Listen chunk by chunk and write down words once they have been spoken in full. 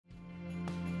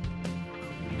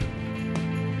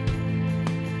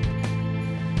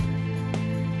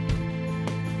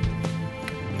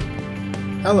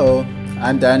Hello,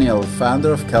 I'm Daniel,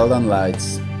 founder of Keldan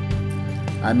Lights.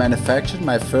 I manufactured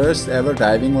my first ever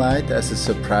diving light as a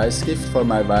surprise gift for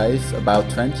my wife about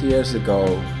 20 years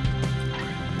ago.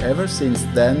 Ever since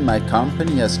then, my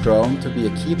company has grown to be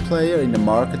a key player in the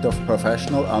market of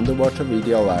professional underwater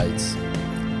video lights.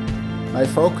 My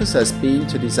focus has been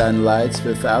to design lights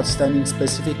with outstanding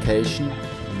specification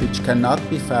which cannot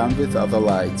be found with other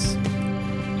lights.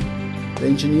 The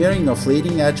engineering of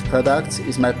leading-edge products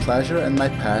is my pleasure and my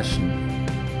passion.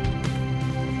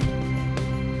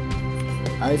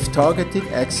 I've targeted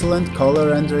excellent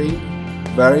color rendering,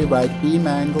 very wide beam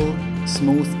angle,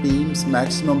 smooth beams,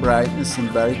 maximum brightness and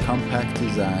very compact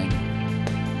design.